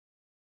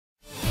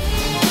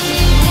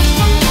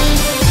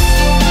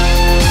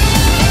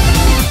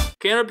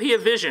Canopy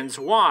of Visions,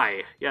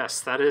 why?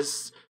 Yes, that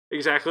is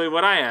exactly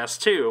what I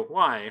asked, too.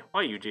 Why?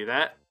 Why you do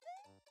that?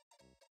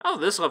 Oh,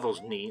 this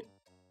level's neat.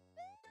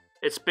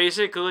 It's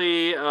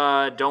basically,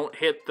 don't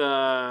hit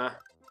the...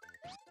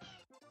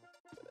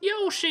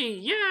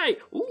 Yoshi, yay!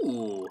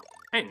 Ooh,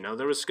 I didn't know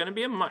there was gonna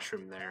be a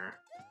mushroom there.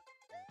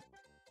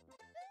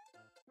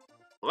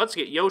 Let's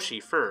get Yoshi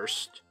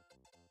first.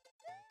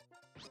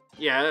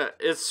 Yeah,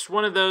 it's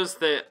one of those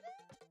that,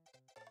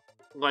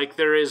 like,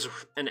 there is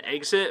an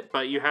exit,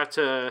 but you have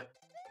to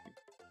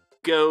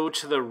go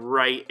to the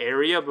right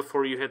area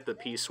before you hit the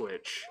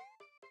P-switch.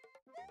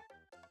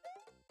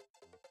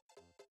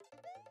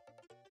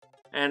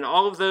 And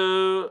all of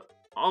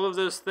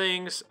those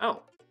things...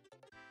 Oh.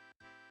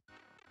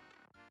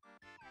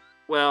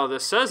 Well,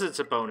 this says it's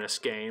a bonus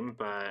game,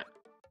 but...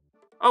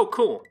 Oh,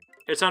 cool.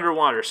 It's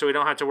underwater, so we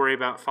don't have to worry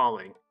about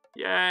falling.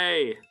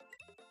 Yay!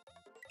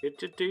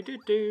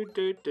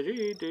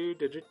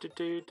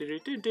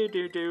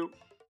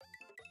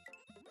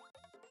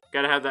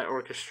 Gotta have that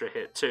orchestra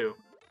hit, too.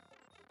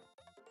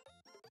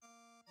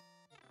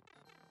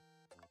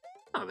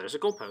 Oh, there's a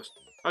goalpost.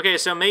 Okay,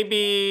 so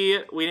maybe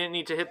we didn't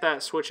need to hit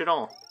that switch at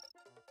all.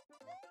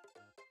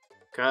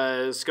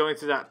 Because going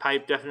through that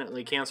pipe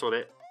definitely canceled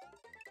it.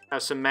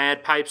 Have some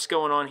mad pipes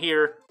going on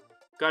here.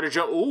 Gotta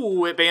jump.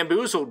 Ooh, it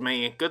bamboozled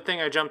me. Good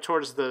thing I jumped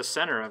towards the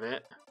center of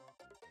it.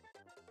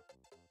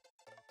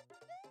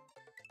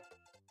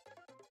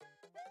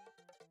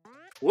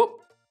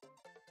 Whoop.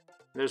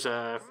 There's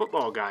a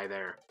football guy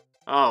there.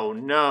 Oh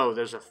no,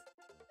 there's a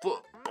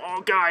football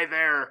guy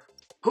there.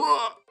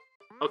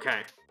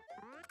 Okay.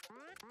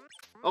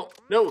 Oh,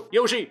 no,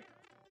 Yoshi!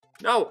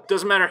 No,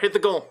 doesn't matter, hit the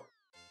goal.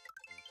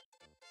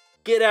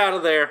 Get out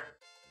of there.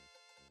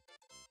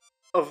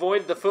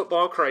 Avoid the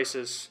football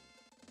crisis.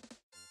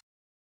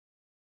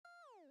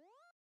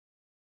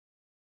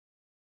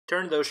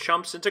 Turn those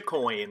chumps into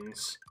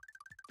coins.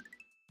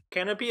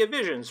 Canopy of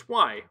Visions,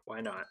 why?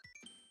 Why not?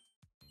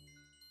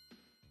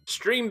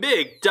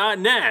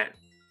 StreamBig.net.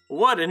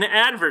 What an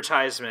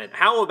advertisement.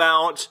 How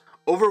about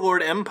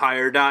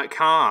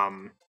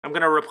OverlordEmpire.com? I'm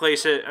gonna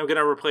replace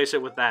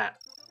it with that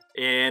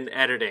in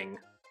editing.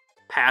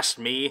 Past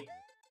me.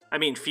 I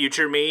mean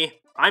future me.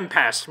 I'm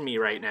past me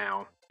right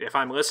now, if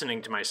I'm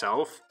listening to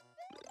myself.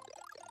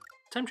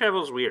 Time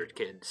travel's weird,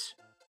 kids.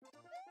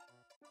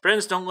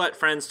 Friends don't let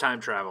friends time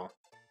travel.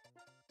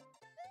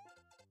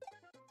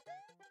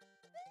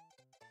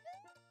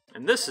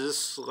 And this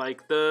is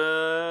like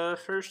the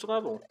first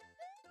level.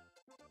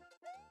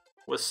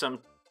 With some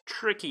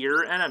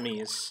trickier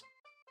enemies.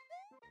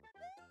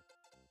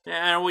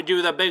 And we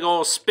do the big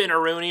old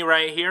spinneroonie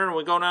right here, and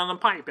we go down the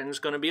pipe, and it's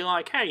gonna be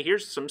like, hey,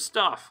 here's some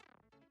stuff.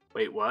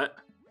 Wait, what?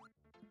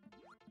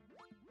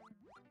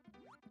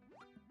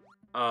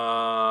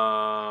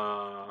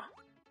 Oh.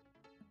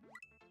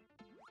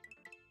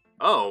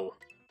 Oh.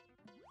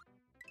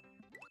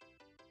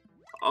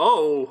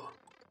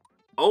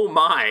 Oh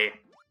my.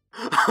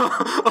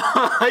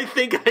 I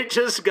think I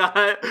just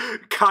got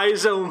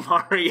Kaizo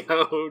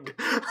Mario'd.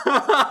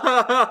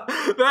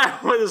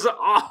 That was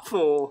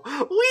awful.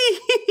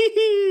 Whee!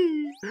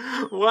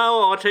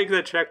 Well, I'll take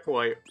the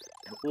checkpoint.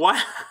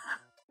 Wow.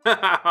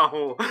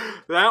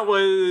 That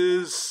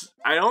was...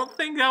 I don't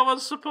think that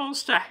was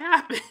supposed to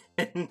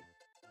happen.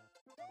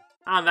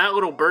 Ah, that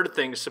little bird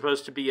thing's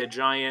supposed to be a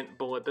giant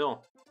bullet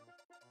bill.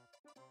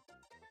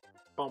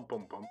 Boom,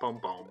 boom, boom, boom,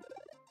 boom.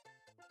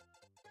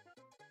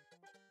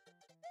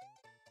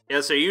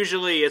 Yeah, so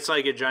usually it's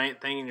like a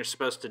giant thing and you're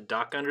supposed to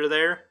duck under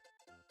there.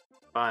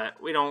 But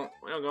we don't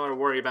go to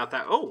worry about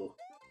that. Oh!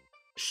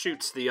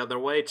 Shoots the other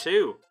way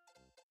too.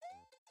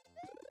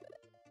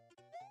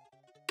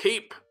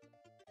 Keep!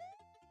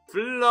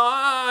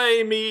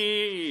 Fly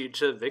me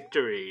to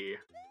victory.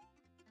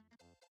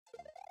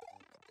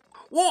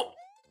 Whoa!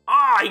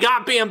 Ah, he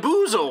got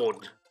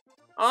bamboozled!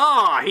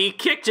 Ah, he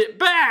kicked it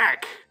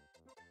back!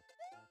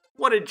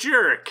 What a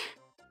jerk.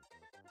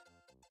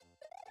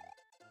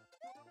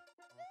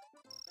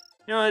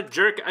 You know, that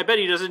jerk, I bet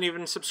he doesn't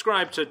even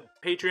subscribe to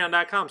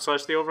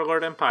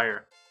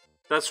patreon.com/theoverlordempire.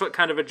 That's what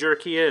kind of a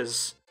jerk he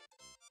is.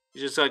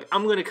 He's just like,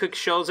 I'm gonna cook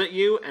shells at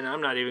you, and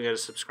I'm not even gonna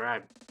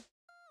subscribe.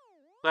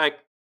 Like,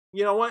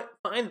 you know what?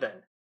 Fine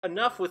then.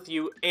 Enough with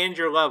you and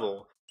your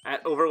level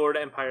at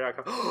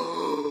overlordempire.com.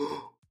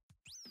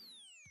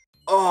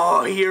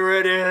 Oh, here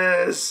it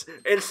is!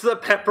 It's the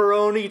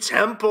Pepperoni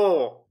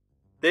Temple!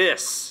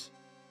 This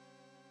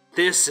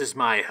is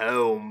my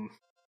home.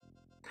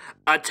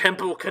 A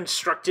temple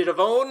constructed of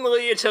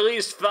only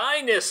Italy's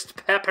finest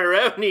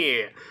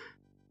pepperoni,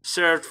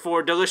 served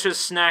for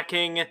delicious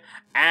snacking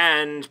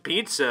and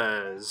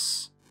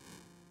pizzas.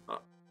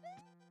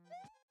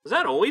 Is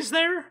that always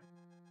there?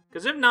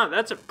 Because if not,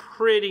 that's a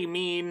pretty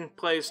mean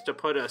place to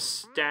put a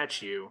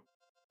statue.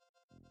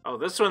 Oh,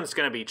 this one's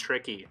gonna be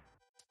tricky.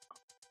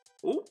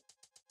 Ooh.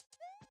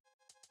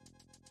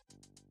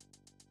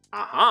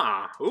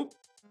 Aha! Ooh.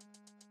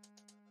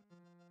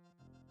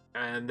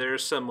 And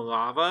there's some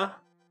lava.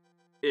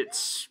 It's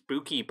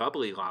spooky,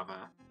 bubbly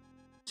lava.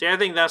 See, I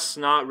think that's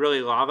not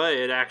really lava.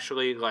 It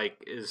actually,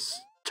 like, is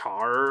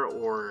tar,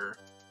 or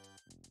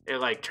it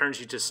like turns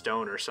you to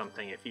stone or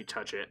something if you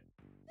touch it,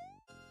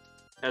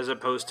 as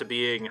opposed to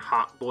being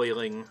hot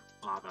boiling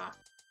lava.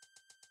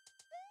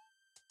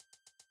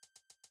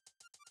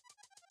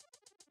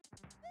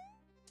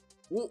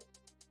 Ooh.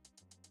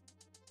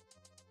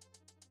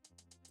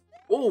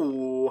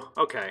 Ooh,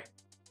 okay.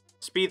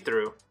 Speed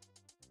through.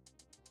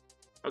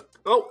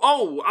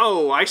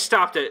 Oh, I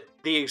stopped at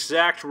the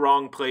exact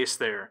wrong place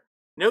there.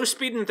 No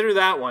speeding through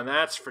that one,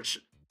 that's for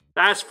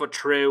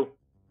true.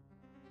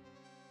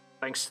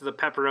 Thanks to the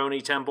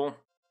Pepperoni Temple.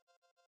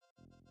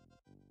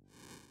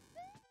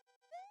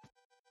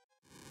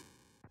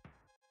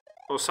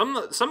 Well, some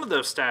of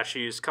those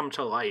statues come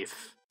to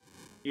life.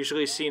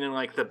 Usually seen in,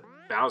 like, the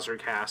Bowser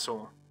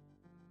Castle.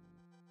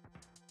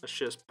 Let's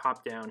just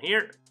pop down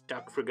here.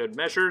 Duck for good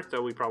measure,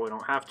 though we probably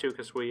don't have to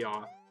because we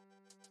are...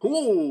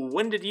 Ooh,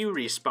 when did you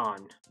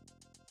respawn?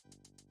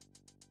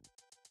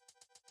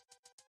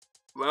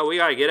 Well, we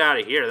gotta get out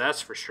of here,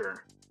 that's for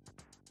sure.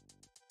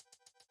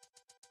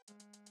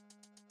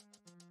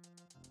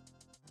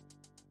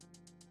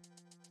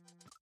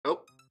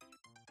 Oh.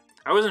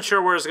 I wasn't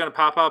sure where it was gonna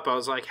pop up. I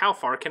was like, how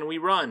far can we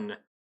run?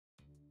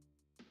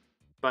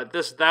 But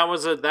that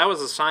was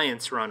a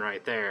science run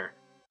right there.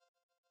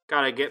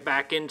 Gotta get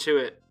back into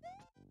it.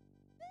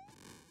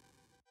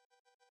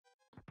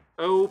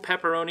 Oh,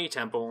 Pepperoni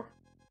Temple.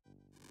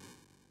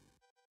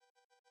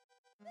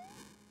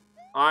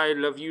 I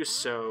love you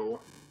so.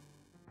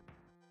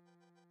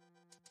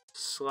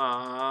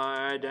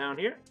 Slide down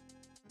here.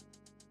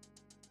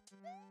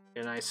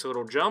 A nice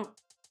little jump.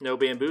 No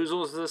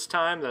bamboozles this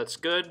time, that's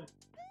good.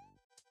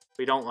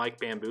 We don't like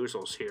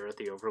bamboozles here at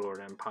the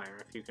Overlord Empire,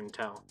 if you can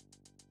tell.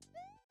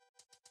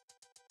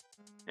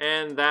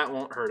 And that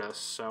won't hurt us,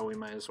 so we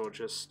might as well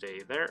just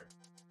stay there.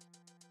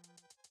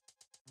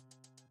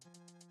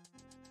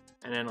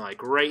 And then,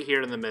 like, right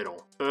here in the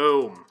middle.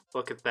 Boom!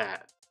 Look at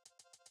that.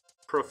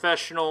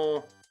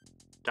 Professional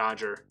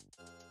dodger.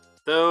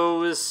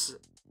 Those...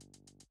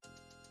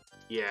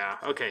 Yeah,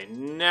 okay,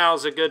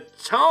 now's a good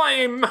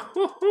time!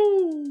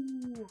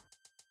 Woohoo!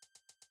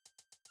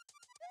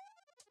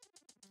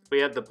 If we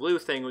had the blue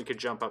thing, we could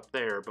jump up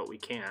there, but we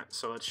can't.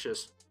 So let's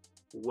just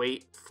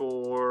wait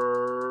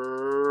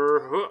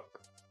for...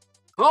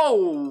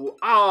 Oh!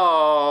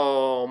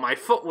 Oh! My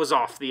foot was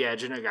off the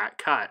edge and it got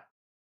cut.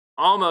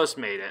 Almost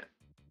made it.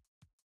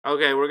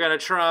 Okay, we're gonna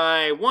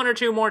try 1 or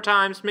 2 more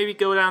times, maybe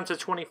go down to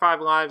 25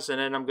 lives, and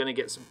then I'm gonna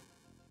get some...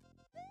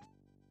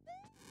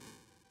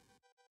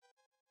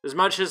 As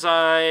much as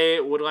I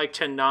would like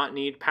to not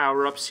need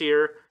power-ups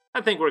here,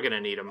 I think we're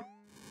gonna need them.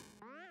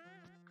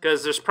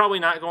 Because there's probably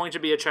not going to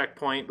be a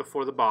checkpoint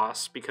before the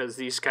boss, because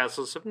these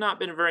castles have not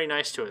been very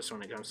nice to us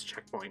when it comes to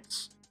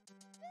checkpoints.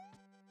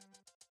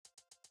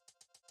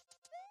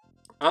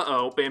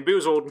 Uh-oh,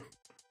 bamboozled.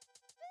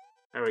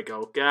 There we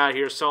go. Get out of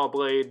here, saw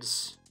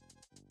blades.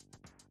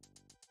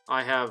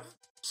 I have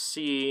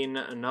seen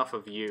enough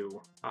of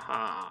you.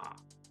 Aha.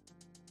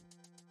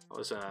 That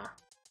was a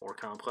more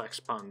complex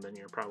pun than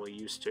you're probably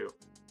used to.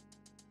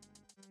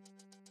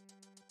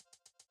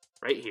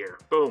 Right here.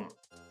 Boom.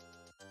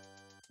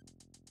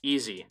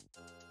 Easy.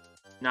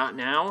 Not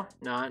now.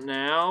 Not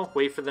now.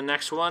 Wait for the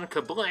next one.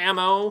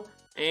 Kablamo.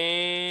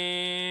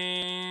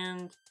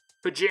 And...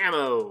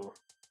 Pajamo.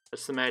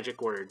 That's the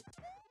magic word.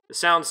 It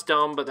sounds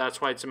dumb, but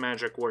that's why it's a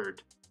magic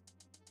word.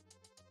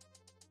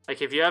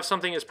 Like, if you have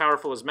something as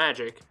powerful as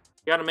magic,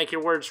 you gotta make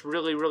your words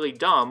really, really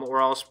dumb, or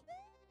else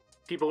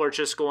people are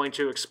just going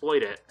to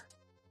exploit it.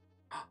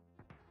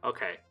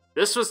 Okay.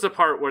 This was the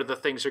part where the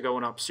things are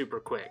going up super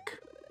quick.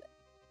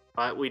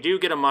 But we do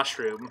get a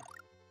mushroom.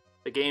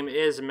 The game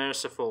is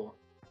merciful.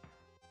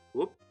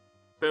 Whoop.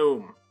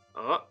 Boom.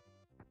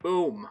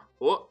 Boom.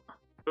 Whoop.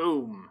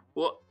 Boom.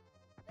 Whoop.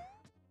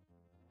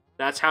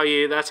 That's how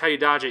you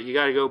dodge it. You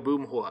gotta go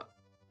boom whoop.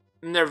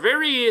 And they're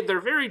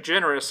very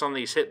generous on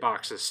these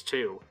hitboxes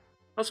too.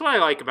 That's what I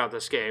like about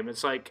this game.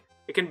 It's like,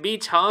 it can be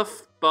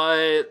tough,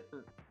 but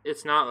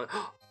it's not like,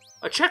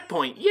 a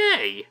checkpoint,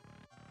 yay!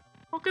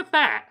 Look at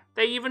that.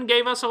 They even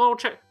gave us a little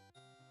check.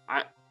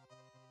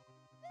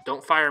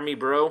 Don't fire me,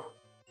 bro.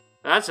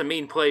 That's a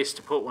mean place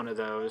to put one of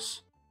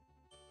those.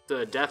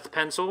 The death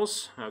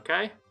pencils,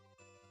 okay.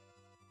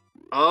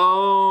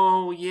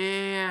 Oh,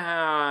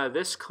 yeah,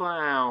 this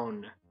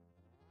clown.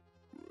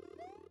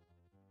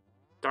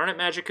 Darn it,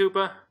 Magic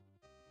Koopa.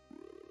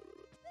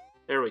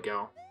 There we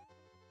go.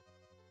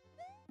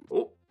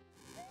 Oh.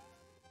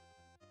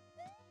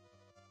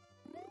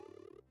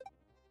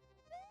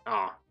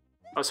 Oh.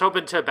 I was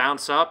hoping to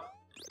bounce up.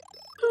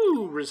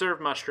 Ooh, reserve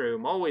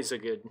mushroom. Always a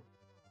good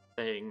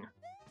thing.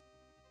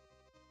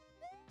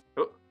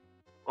 Oh.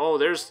 Oh,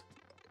 there's...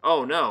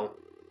 Oh, no.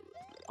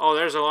 Oh,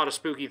 there's a lot of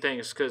spooky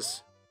things,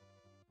 because...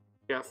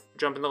 Yeah,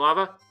 jump in the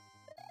lava?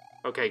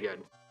 Okay,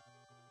 good.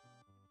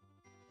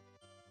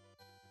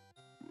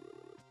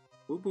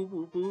 Boop, boop,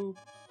 boop, boop.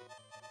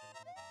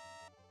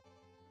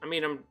 I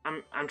mean,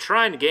 I'm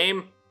trying to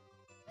game.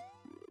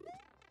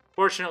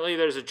 Fortunately,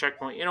 there's a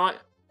checkpoint. You know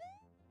what?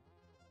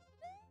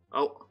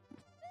 Oh.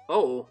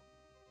 Oh.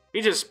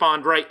 He just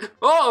spawned right...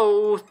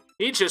 Oh!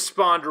 He just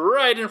spawned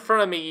right in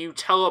front of me, you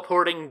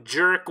teleporting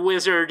jerk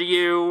wizard,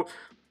 you.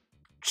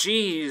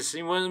 Jeez,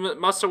 he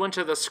must have went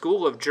to the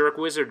school of jerk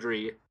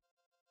wizardry.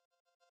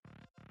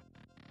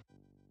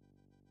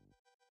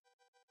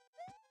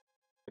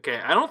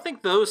 Okay, I don't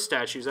think those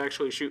statues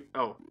actually shoot...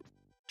 Oh,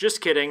 just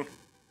kidding.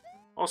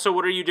 Also,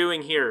 what are you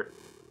doing here?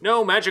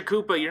 No, Magic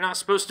Koopa, you're not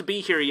supposed to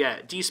be here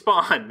yet.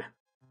 Despawn.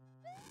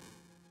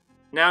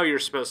 Now you're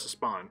supposed to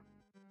spawn.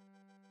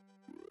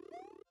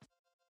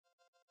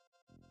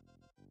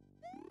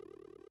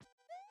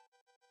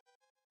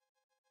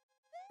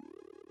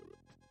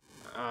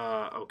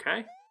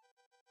 Okay.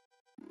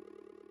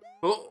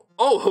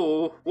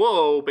 Oh,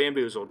 whoa,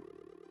 bamboozled.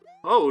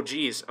 Oh,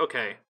 geez,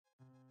 okay.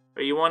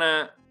 But you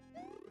wanna...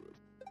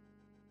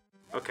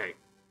 Okay,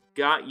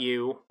 got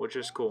you, which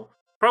is cool.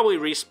 Probably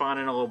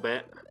respawn in a little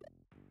bit.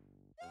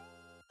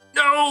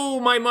 No,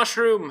 my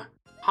mushroom!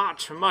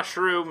 Hot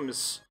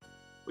mushrooms!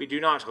 We do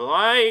not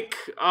like...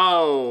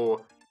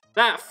 Oh,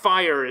 that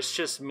fire is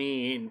just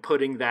mean,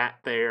 putting that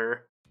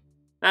there.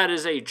 That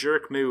is a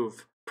jerk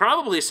move.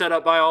 Probably set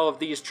up by all of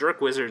these jerk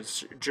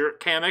wizards,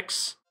 jerk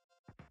Kameks.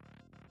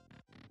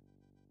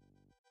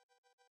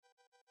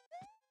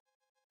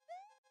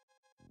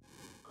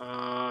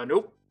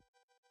 Nope.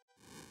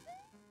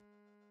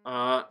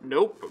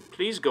 Nope.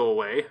 Please go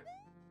away.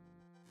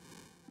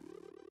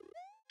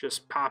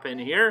 Just pop in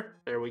here.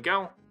 There we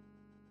go.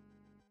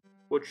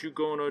 What you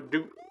gonna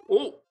do?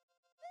 Oh!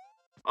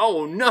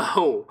 Oh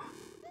no!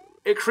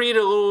 It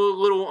created a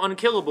little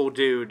unkillable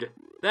dude.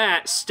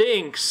 That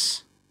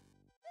stinks!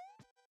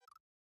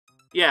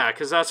 Yeah,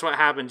 because that's what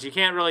happens. You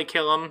can't really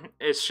kill him.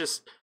 It's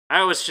just...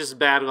 That was just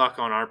bad luck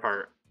on our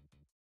part.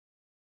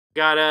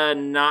 Gotta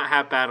not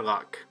have bad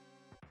luck.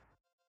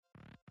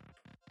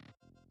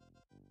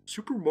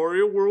 Super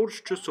Mario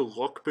World's just a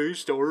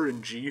luck-based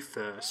RNG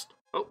fest.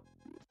 Oh.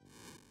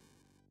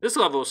 This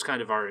level is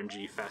kind of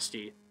RNG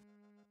festy.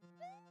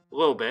 A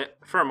little bit.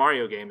 For a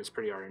Mario game, it's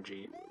pretty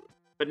RNG.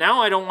 But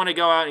now I don't want to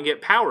go out and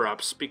get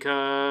power-ups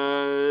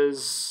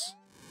because...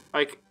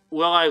 Like,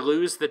 will I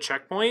lose the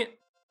checkpoint?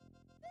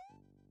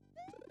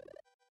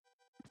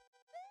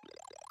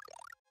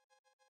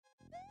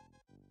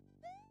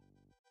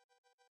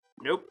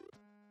 Nope.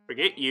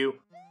 Forget you.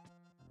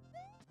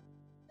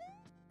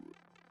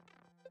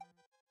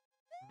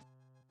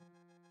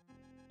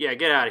 Yeah,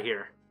 get out of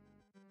here.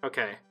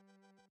 Okay.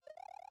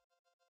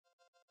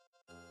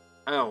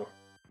 Oh.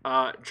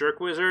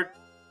 Jerk wizard?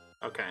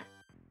 Okay.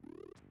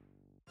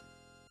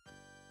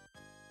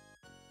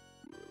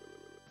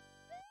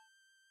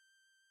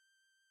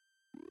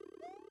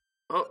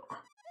 Oh.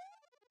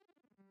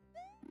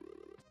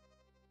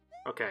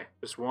 Okay,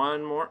 just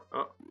one more.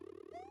 Oh.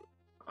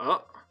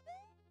 Oh.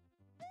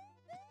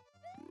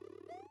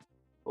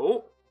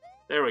 Oh.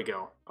 There we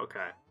go.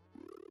 Okay.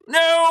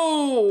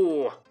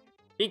 No!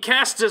 He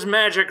cast his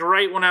magic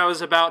right when I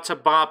was about to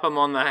bop him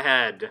on the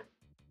head.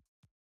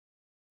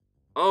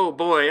 Oh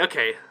boy,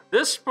 okay.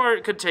 This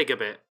part could take a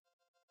bit.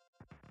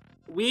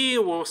 We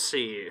will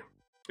see.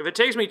 If it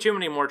takes me too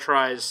many more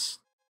tries,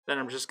 then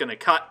I'm just gonna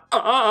cut.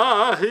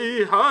 Hi-oh,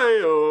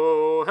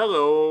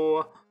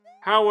 hello.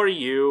 How are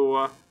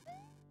you?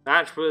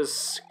 That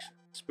was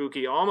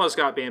spooky. Almost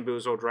got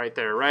bamboozled right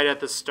there, right at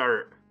the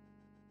start.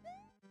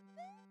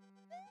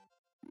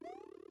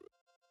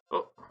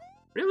 Oh,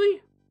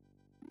 really?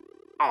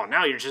 Oh,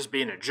 now you're just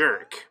being a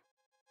jerk.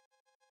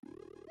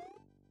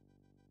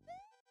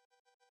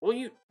 Well,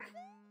 you...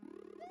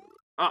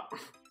 Oh,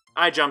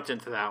 I jumped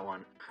into that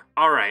one.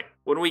 Alright,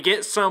 when we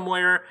get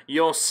somewhere,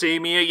 you'll see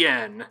me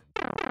again.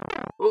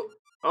 Oh,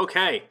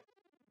 okay.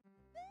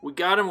 We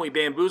got him, we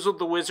bamboozled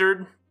the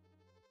wizard.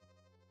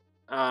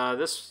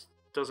 This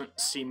doesn't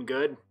seem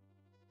good.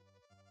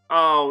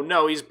 Oh,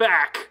 no, he's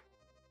back!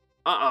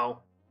 Uh-oh.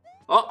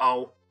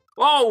 Uh-oh.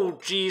 Oh,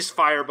 geez,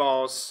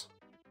 fireballs.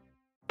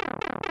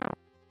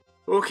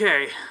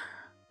 Okay.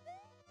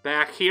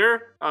 Back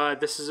here,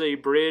 this is a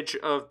bridge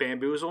of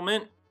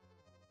bamboozlement.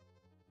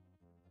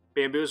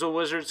 Bamboozle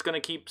wizard's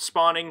gonna keep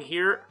spawning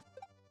here.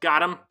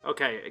 Got him.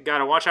 Okay,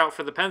 gotta watch out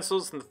for the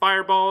pencils and the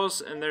fireballs,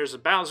 and there's a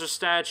Bowser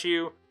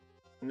statue,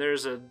 and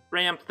there's a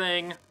ramp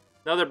thing.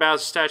 Another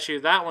Bowser statue,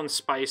 that one's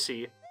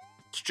spicy.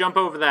 Let's jump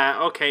over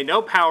that. Okay,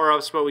 no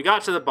power-ups, but we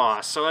got to the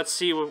boss, so let's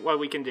see what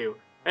we can do.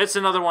 It's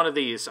another one of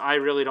these. I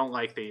really don't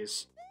like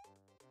these.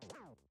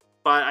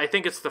 But I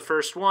think it's the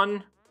first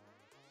one,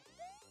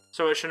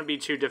 so it shouldn't be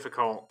too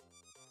difficult.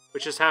 We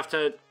just have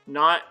to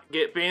not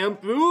get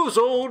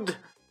bamboozled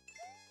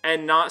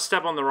and not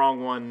step on the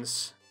wrong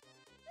ones.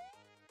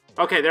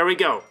 Okay, there we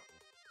go.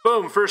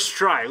 Boom, first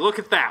try. Look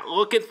at that.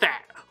 Look at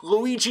that.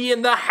 Luigi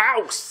in the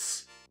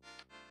house.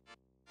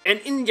 And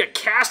in your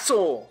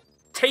castle.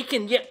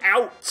 Taking you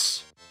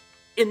out.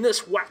 In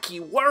this wacky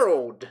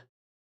world.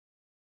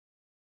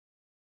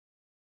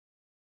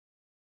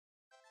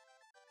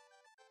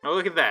 Oh,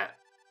 look at that.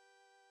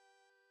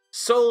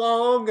 So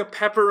long,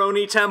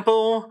 Pepperoni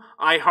Temple.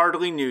 I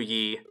hardly knew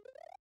ye.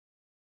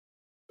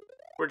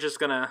 We're just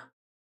gonna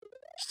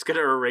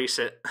erase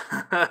it.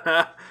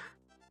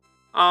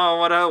 Oh,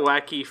 what a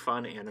wacky,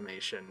 fun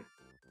animation.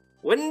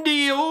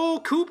 Wendy O.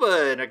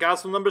 Koopa in a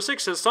castle number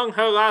 6 has sung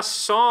her last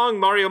song.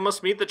 Mario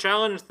must meet the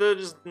challenge that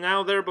is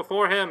now there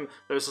before him.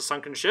 There's a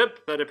sunken ship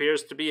that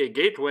appears to be a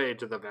gateway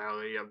to the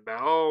Valley of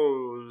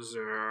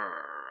Bowser.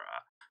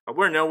 But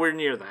we're nowhere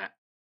near that,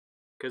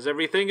 because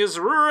everything is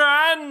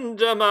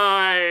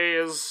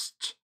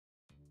randomized.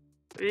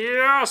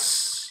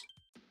 Yes!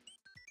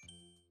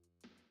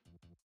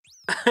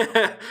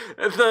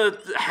 The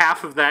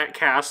half of that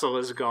castle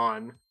is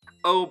gone.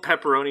 Oh,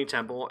 Pepperoni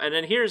Temple. And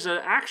then here's an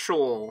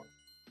actual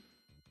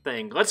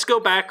thing. Let's go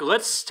back.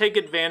 Let's take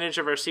advantage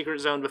of our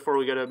secret zone before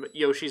we go to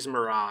Yoshi's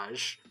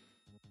Mirage.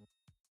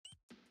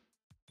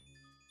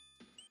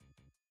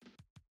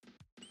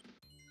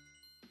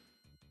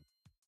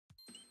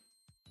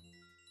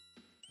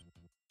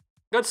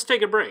 Let's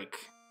take a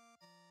break.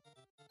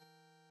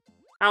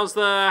 How's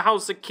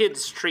the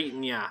kids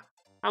treating ya?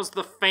 How's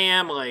the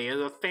family? Is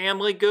the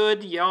family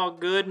good? Y'all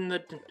good in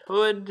the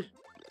hood?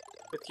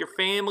 With your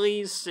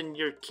families and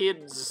your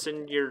kids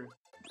and your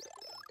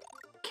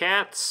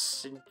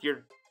cats and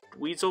your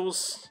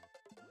weasels?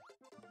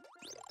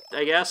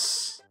 I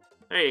guess.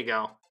 There you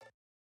go.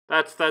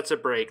 That's a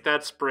break.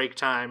 That's break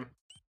time.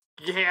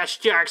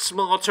 Hashtag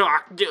small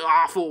talk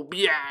awful.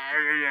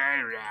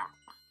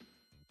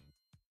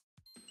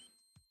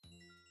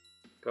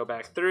 Go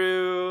back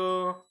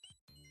through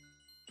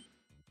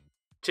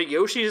to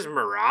Yoshi's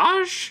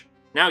Mirage?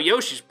 Now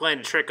Yoshi's playing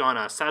a trick on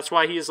us. That's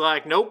why he's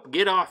like, nope,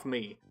 get off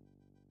me.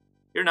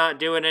 You're not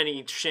doing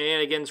any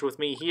shenanigans with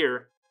me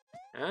here.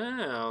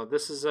 Oh,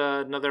 this is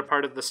another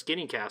part of the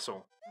Skinny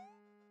Castle.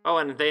 Oh,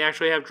 and they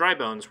actually have dry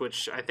bones,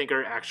 which I think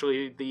are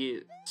actually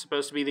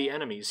supposed to be the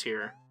enemies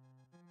here.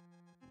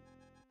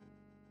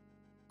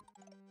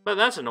 But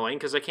that's annoying,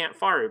 because I can't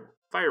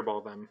fireball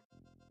them.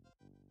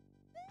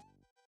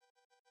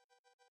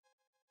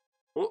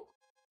 Whoa.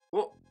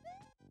 Whoa.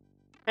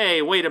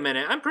 Hey, wait a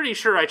minute. I'm pretty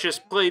sure I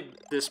just played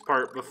this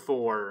part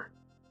before.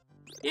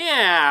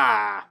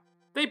 Yeah!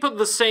 They put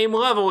the same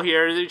level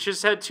here, they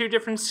just had 2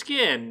 different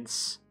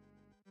skins.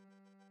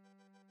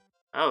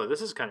 Oh,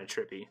 this is kind of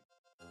trippy.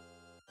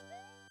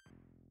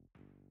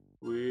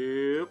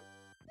 Whoop.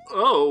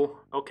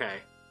 Oh, okay.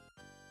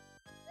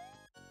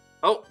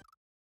 Oh,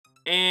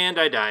 and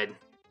I died.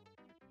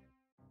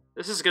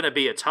 This is gonna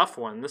be a tough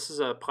one. This is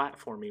a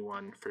platformy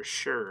one, for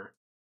sure.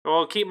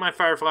 I'll keep my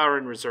Fire Flower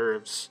in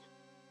reserves.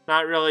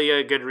 Not really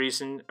a good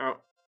reason.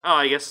 Oh,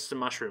 I guess it's a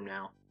mushroom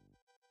now.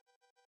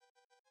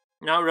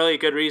 Not really a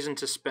good reason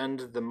to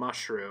spend the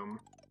mushroom.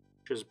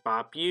 Just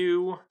bop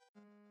you.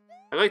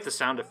 I like the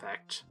sound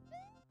effect.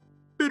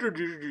 That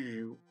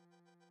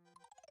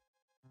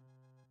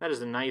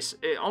is a nice...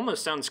 It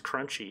almost sounds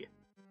crunchy.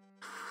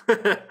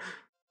 I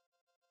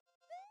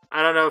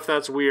don't know if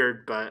that's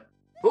weird, but...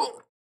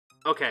 Oh!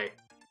 Okay.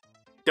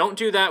 Don't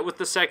do that with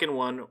the second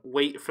one.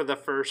 Wait for the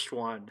first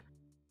one.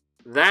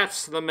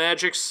 That's the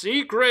magic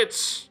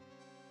secret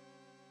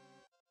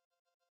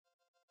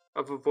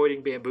of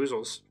avoiding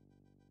bamboozles.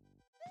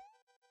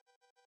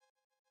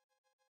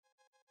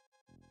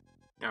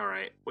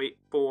 Alright, wait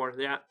for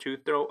that to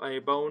throw a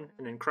bone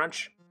and then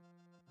crunch.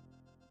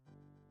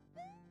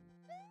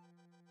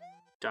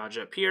 Dodge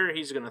up here,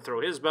 he's gonna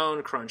throw his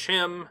bone, crunch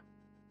him.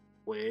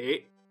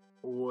 Wait,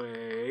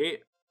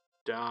 wait,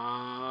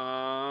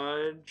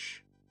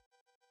 dodge.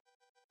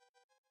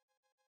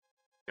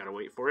 Gotta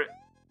wait for it.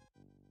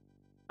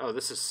 Oh,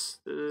 this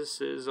is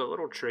a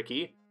little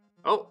tricky.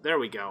 Oh, there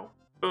we go.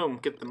 Boom,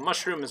 get the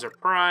mushroom as a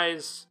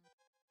prize.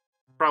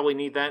 Probably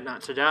need that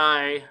not to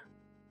die.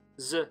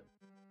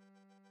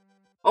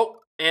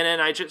 Oh, and then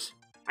I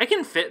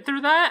can fit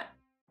through that?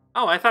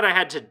 Oh, I thought I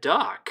had to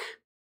duck.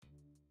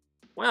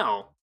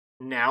 Well,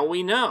 now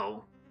we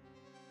know.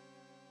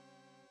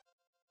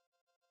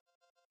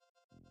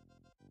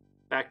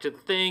 Back to the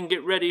thing,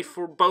 get ready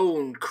for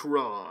Bone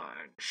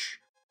Crunch.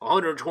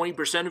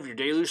 120% of your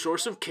daily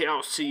source of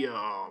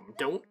calcium.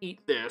 Don't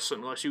eat this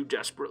unless you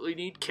desperately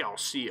need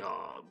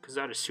calcium, because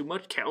that is too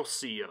much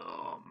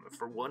calcium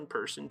for one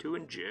person to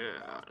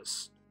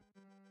ingest.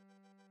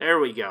 There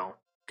we go.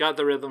 Got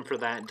the rhythm for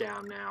that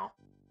down now.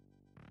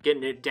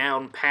 Getting it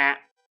down pat.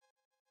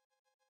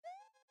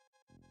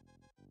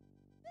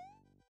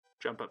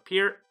 Jump up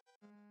here.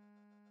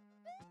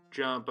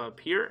 Jump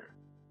up here.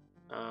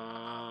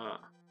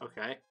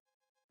 Okay.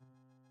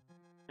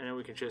 And then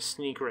we can just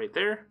sneak right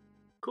there.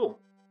 Cool.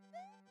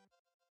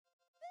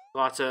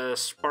 Lots of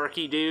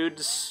sparky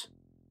dudes.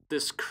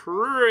 This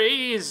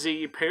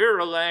crazy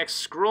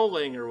parallax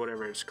scrolling or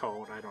whatever it's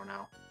called. I don't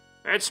know.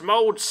 It's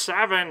mode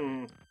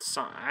 7.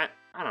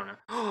 I don't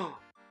know.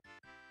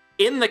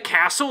 In the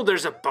castle,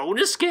 there's a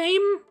bonus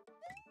game?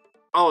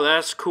 Oh,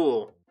 that's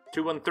cool.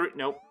 2, 1, 3.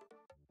 Nope.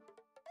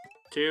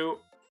 2,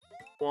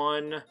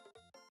 1,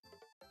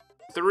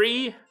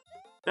 3.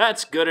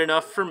 That's good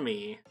enough for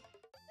me.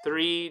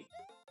 3.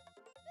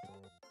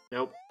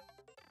 Nope.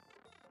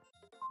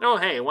 Oh,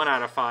 hey, 1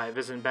 out of 5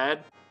 isn't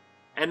bad.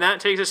 And that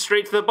takes us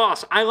straight to the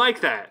boss. I like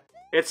that.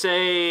 It's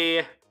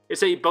a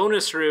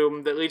bonus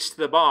room that leads to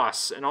the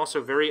boss, and also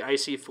very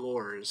icy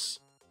floors.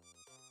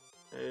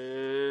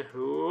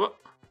 Whoop.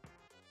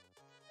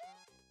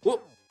 Whoop.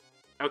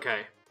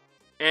 Okay.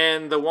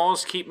 And the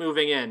walls keep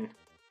moving in.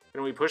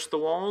 Can we push the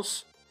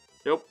walls?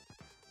 Nope.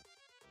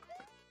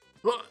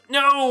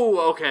 No!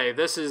 Okay,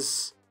 this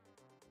is...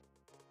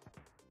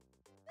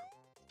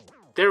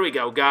 There we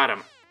go, got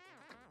him.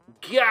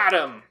 Got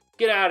him!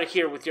 Get out of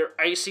here with your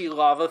icy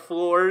lava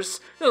floors.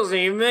 Doesn't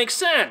even make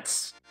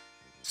sense.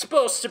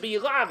 Supposed to be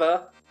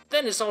lava,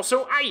 then it's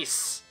also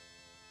ice.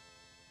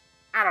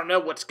 I don't know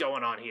what's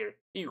going on here.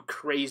 You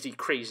crazy,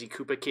 crazy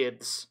Koopa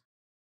kids.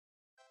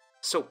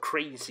 So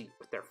crazy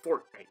with their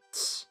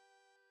Fortnites.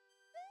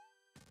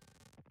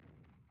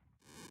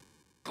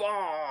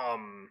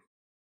 Bomb!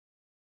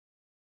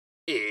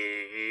 Blink!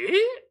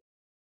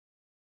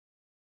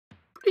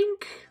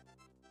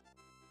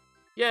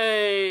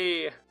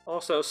 Yay!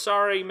 Also,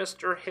 sorry,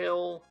 Mr.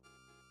 Hill.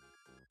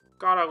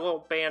 Got a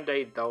little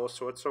band-aid, though,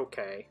 so it's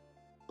okay.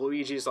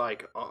 Luigi's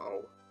like,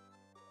 uh-oh.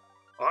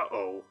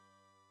 Uh-oh.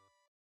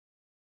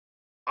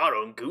 I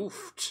done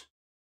goofed.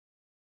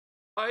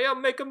 I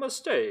make a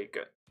mistake.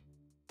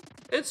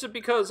 It's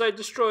because I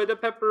destroyed the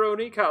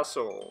Pepperoni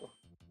Castle.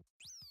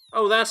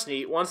 Oh, that's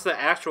neat. Once the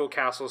actual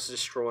castle's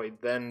destroyed,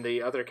 then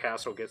the other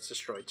castle gets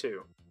destroyed,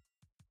 too.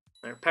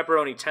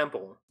 Pepperoni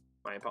Temple.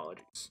 My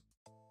apologies.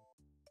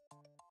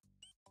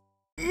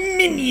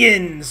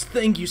 Minions!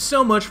 Thank you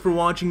so much for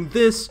watching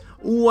this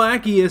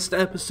wackiest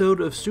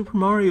episode of Super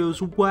Mario's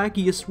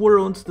Wackiest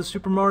World. It's the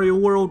Super Mario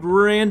World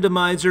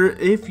Randomizer.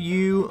 If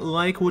you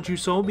like what you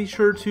saw, be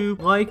sure to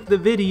like the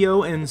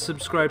video and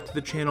subscribe to the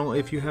channel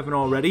if you haven't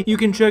already. You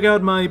can check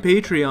out my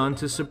Patreon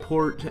to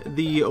support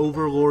the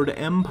Overlord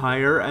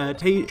Empire at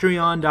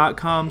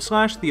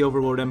patreon.com/the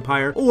Overlord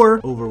Empire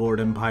or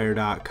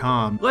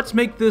overlordempire.com. Let's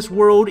make this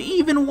world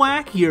even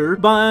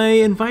wackier by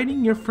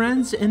inviting your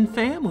friends and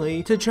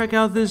family to check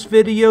out this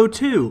video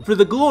too, for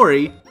the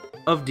glory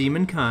of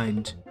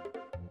demonkind.